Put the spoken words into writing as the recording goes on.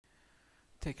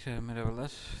Tekrar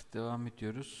merhabalar. Devam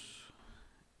ediyoruz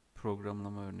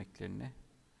programlama örneklerine.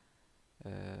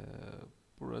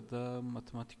 Burada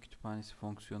matematik kütüphanesi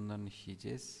fonksiyonlarını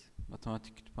işleyeceğiz.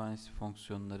 Matematik kütüphanesi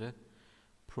fonksiyonları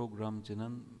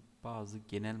programcının bazı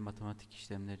genel matematik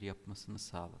işlemleri yapmasını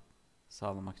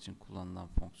sağlamak için kullanılan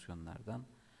fonksiyonlardan.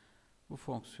 Bu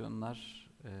fonksiyonlar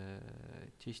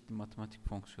çeşitli matematik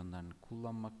fonksiyonlarını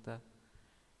kullanmakta.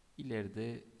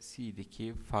 İleride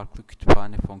C'deki farklı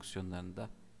kütüphane fonksiyonlarını da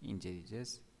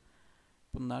inceleyeceğiz.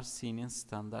 Bunlar C'nin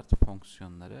standart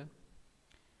fonksiyonları.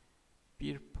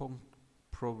 Bir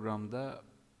programda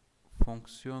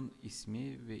fonksiyon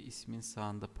ismi ve ismin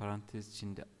sağında parantez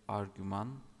içinde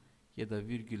argüman ya da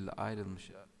virgülle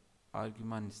ayrılmış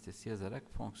argüman listesi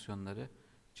yazarak fonksiyonları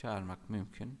çağırmak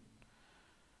mümkün.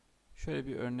 Şöyle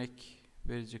bir örnek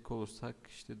verecek olursak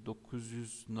işte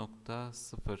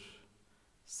 900.0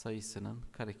 sayısının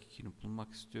karekökünü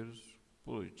bulmak istiyoruz.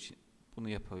 Bunu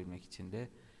yapabilmek için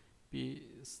de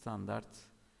bir standart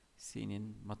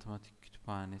C'nin matematik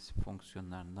kütüphanesi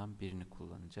fonksiyonlarından birini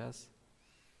kullanacağız.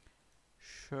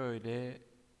 Şöyle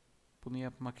bunu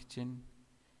yapmak için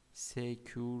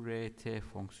sqrt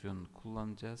fonksiyonunu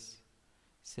kullanacağız.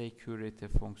 Sqrt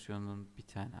fonksiyonunun bir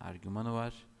tane argümanı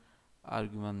var.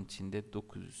 Argümanın içinde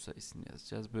 900 sayısını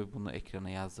yazacağız ve bunu ekrana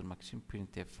yazdırmak için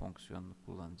printf fonksiyonunu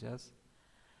kullanacağız.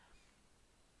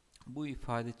 Bu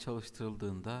ifade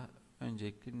çalıştırıldığında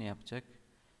öncelikle ne yapacak?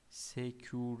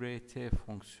 sqrt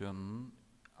fonksiyonunun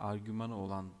argümanı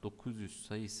olan 900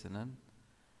 sayısının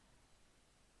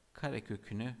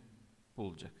karekökünü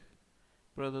bulacak.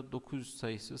 Burada 900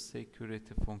 sayısı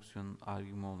sqrt fonksiyonunun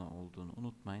argümanı olduğunu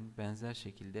unutmayın. Benzer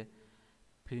şekilde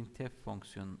printf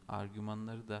fonksiyonunun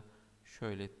argümanları da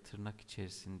şöyle tırnak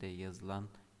içerisinde yazılan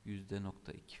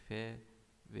 %.2f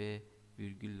ve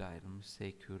virgülle ayrılmış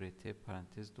sqrt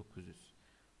parantez 900.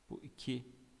 Bu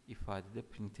iki ifade de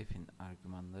printf'in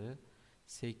argümanları.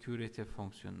 Sqrt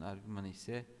fonksiyonunun argümanı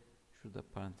ise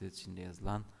şurada parantez içinde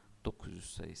yazılan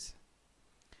 900 sayısı.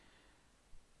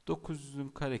 900'ün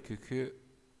karekökü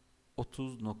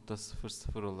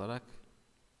 30.00 olarak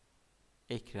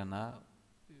ekrana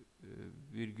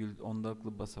virgül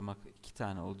ondalıklı basamak 2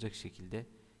 tane olacak şekilde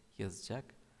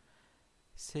yazacak.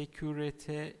 Sqrt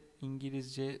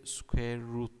İngilizce square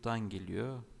root'tan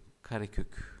geliyor.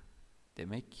 Karekök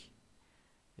demek.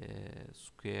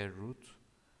 Square root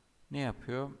ne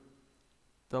yapıyor?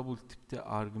 Double tipte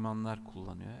argümanlar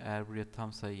kullanıyor. Eğer buraya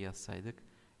tam sayı yazsaydık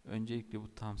öncelikle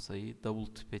bu tam sayıyı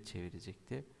double tipe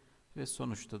çevirecekti. Ve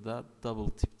sonuçta da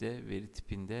double tipte veri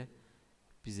tipinde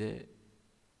bize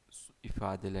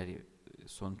ifadeler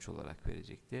sonuç olarak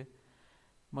verecekti.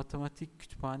 Matematik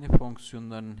kütüphane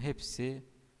fonksiyonlarının hepsi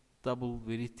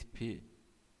double veri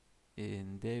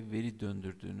tipinde veri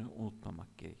döndürdüğünü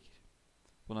unutmamak gerekir.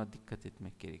 Buna dikkat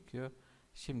etmek gerekiyor.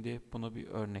 Şimdi bunu bir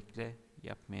örnekle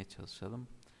yapmaya çalışalım.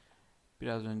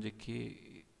 Biraz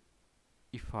önceki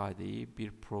ifadeyi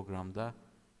bir programda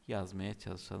yazmaya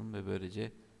çalışalım ve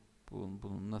böylece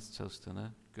bunun nasıl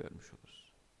çalıştığını görmüş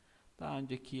oluruz. Daha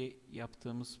önceki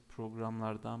yaptığımız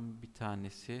programlardan bir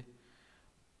tanesi.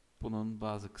 Bunun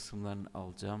bazı kısımlarını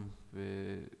alacağım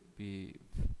ve bir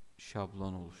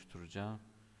şablon oluşturacağım.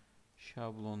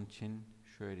 Şablon için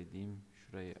şöyle diyeyim,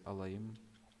 şurayı alayım.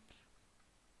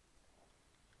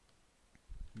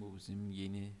 Bu bizim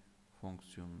yeni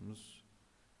fonksiyonumuz.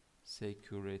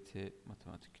 sqrt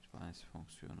matematik kütüphanesi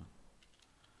fonksiyonu.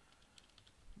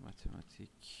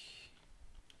 Matematik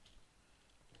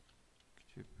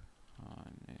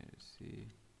kütüphanesi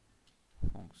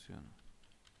fonksiyonu.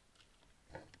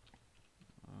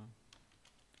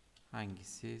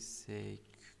 Hangisi? sqrt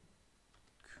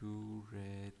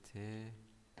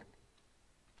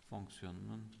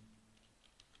fonksiyonunun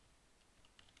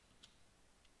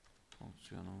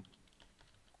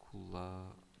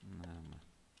kullanımı.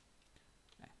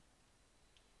 Evet.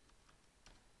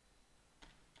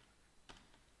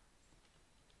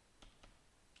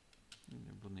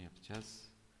 Şimdi bunu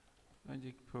yapacağız.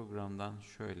 Önceki programdan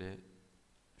şöyle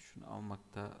şunu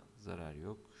almakta zarar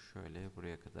yok. Şöyle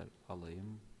buraya kadar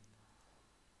alayım.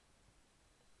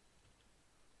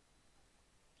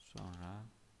 Sonra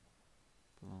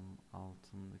bunun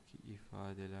altındaki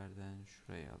ifadelerden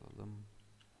şuraya alalım.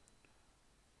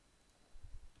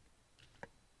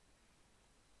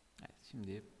 Evet,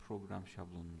 şimdi program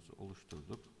şablonumuzu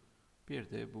oluşturduk.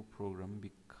 Bir de bu programı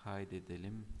bir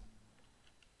kaydedelim.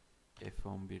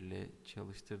 F11 ile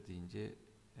çalıştır deyince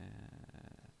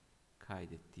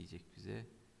kaydet diyecek bize.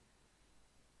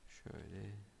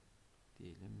 Şöyle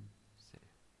diyelim. Save.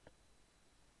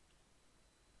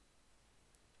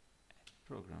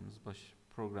 Evet,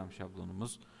 program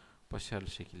şablonumuz başarılı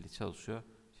şekilde çalışıyor.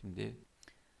 Şimdi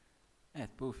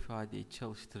Evet, bu ifadeyi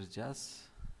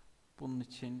çalıştıracağız. Bunun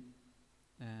için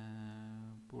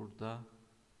burada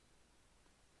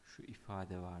şu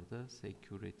ifade vardı.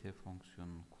 sqrt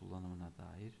fonksiyonunun kullanımına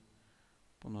dair.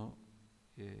 Bunu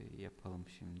yapalım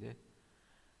şimdi.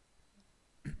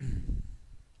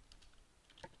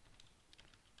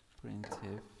 Printf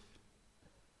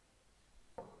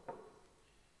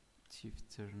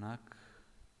çift tırnak,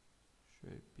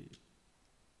 şöyle bir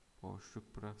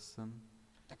boşluk bıraksın,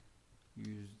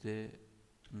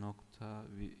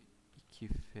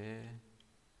 %.2f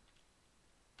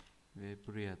ve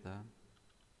buraya da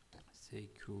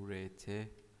sqrt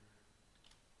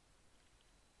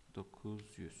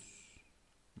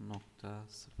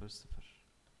 900.00.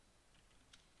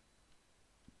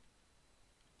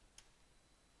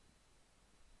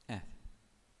 Evet.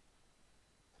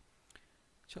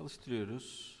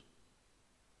 Çalıştırıyoruz.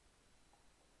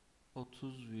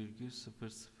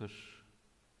 30,00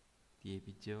 diye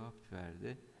bir cevap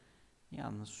verdi.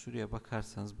 Yalnız şuraya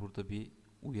bakarsanız burada bir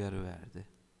uyarı verdi.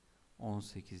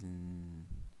 18'in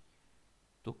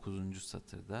 9.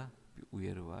 satırda bir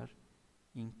uyarı var.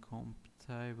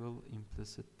 Incompatible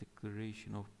implicit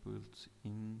declaration of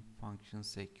built-in function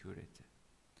security.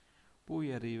 Bu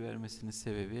uyarıyı vermesinin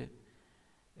sebebi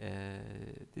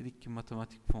dedik ki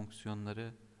matematik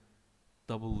fonksiyonları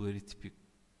double veri tipi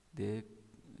de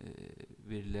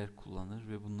veriler kullanır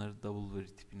ve bunları double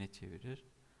veri tipine çevirir.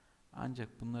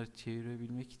 Ancak bunları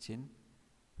çevirebilmek için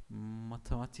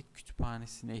matematik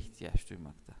kütüphanesine ihtiyaç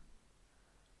duymakta.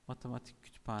 Matematik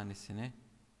kütüphanesini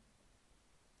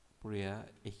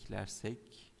buraya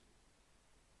eklersek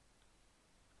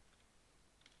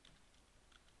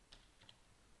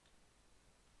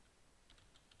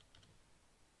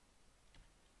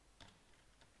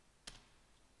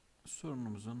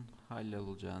sorunumuzun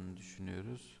hallolacağını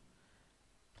düşünüyoruz.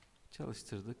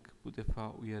 Çalıştırdık. Bu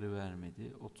defa uyarı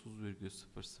vermedi.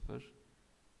 30,00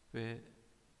 ve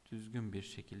düzgün bir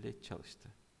şekilde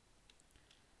çalıştı.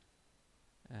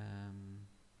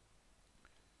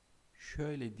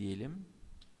 Şöyle diyelim.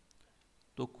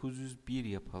 901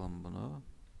 yapalım bunu.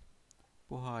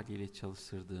 Bu haliyle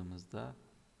çalıştırdığımızda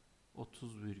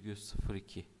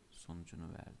 30,02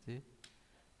 sonucunu verdi.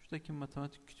 Şuradaki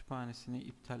matematik kütüphanesini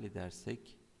iptal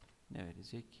edersek ne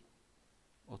verecek?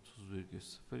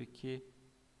 30,02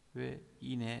 ve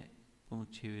yine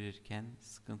bunu çevirirken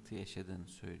sıkıntı yaşadığını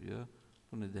söylüyor.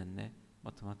 Bu nedenle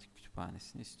matematik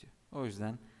kütüphanesini istiyor. O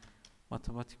yüzden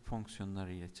matematik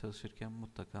fonksiyonlarıyla çalışırken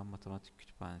mutlaka matematik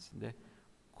kütüphanesinde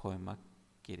koymak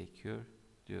gerekiyor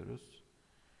diyoruz.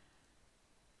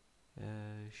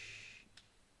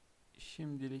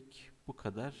 Şimdilik bu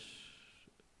kadar.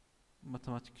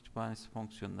 Matematik kütüphanesi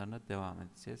fonksiyonlarına devam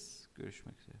edeceğiz.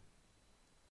 Görüşmek üzere.